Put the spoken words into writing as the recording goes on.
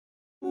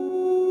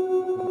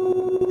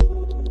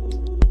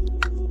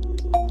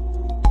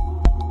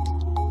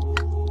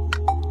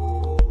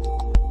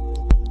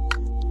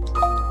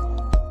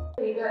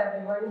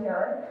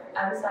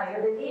I'm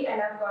Sayodati and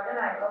I've got a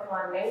rank of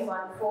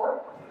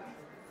 1914.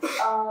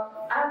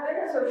 I've been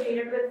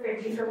associated with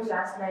FIITJEE from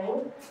class 9,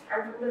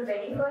 and from the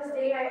very first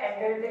day I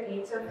entered the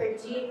gates of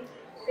FIITJEE,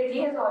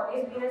 FIITJEE has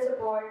always been a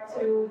support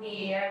through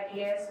the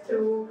AITs,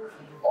 through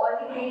all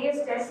the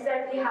various tests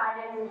that we had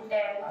in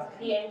 10th,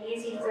 the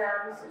NTS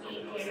exams,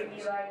 JEE,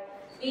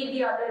 be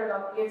the other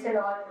Olympiads and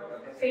all.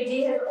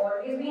 FIITJEE has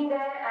always been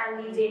there,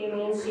 and the JEE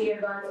mains, JEE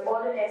advanced,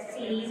 all the test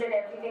series and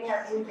everything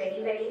have been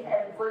very, very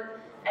helpful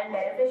and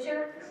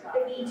beneficial.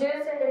 The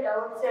teachers and the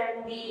doubts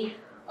and the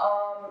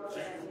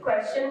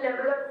question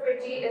level of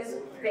FIITJEE is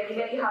very,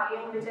 very high,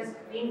 and which has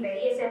been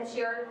very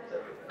essential.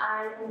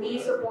 And the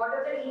support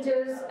of the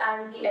teachers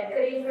and the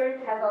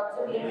encouragement has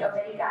also been a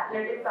very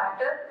catalytic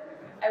factor.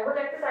 I would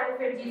like to thank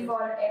FIITJEE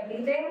for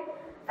everything.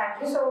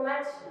 Thank you so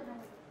much.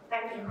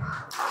 Thank you.